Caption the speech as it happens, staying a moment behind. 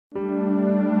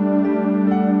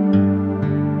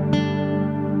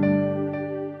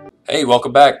Hey,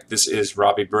 welcome back. This is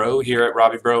Robbie Breaux here at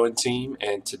Robbie Breaux and Team,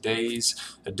 and today's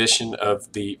edition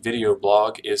of the video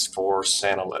blog is for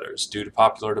Santa letters. Due to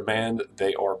popular demand,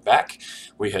 they are back.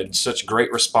 We had such great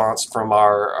response from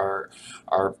our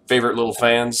favorite little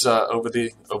fans over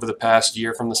the past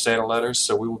year from the Santa letters,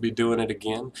 so we will be doing it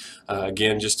again.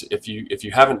 Again, just if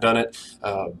you haven't done it.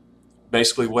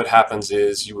 Basically what happens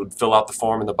is you would fill out the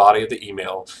form in the body of the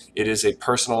email. It is a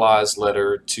personalized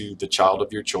letter to the child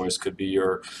of your choice. Could be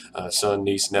your son,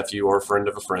 niece, nephew, or a friend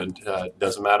of a friend.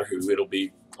 Doesn't matter who. It'll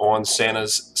be on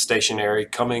Santa's stationery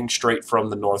coming straight from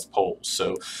the North Pole.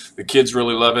 So the kids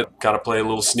really love it, kind of play a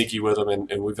little sneaky with them,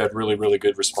 and we've had really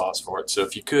good response for it. So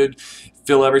if you could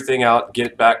fill everything out, get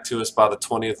it back to us by the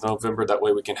 20th of November. That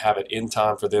way we can have it in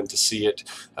time for them to see it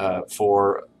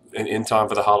in time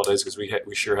for the holidays, because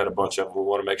we sure had a bunch of them. We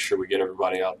want to make sure we get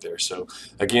everybody out there. So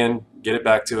again, get it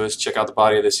back to us. Check out the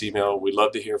body of this email. We'd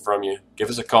love to hear from you. Give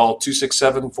us a call,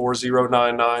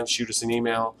 267-4099. Shoot us an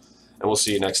email, and we'll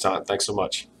see you next time. Thanks so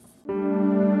much.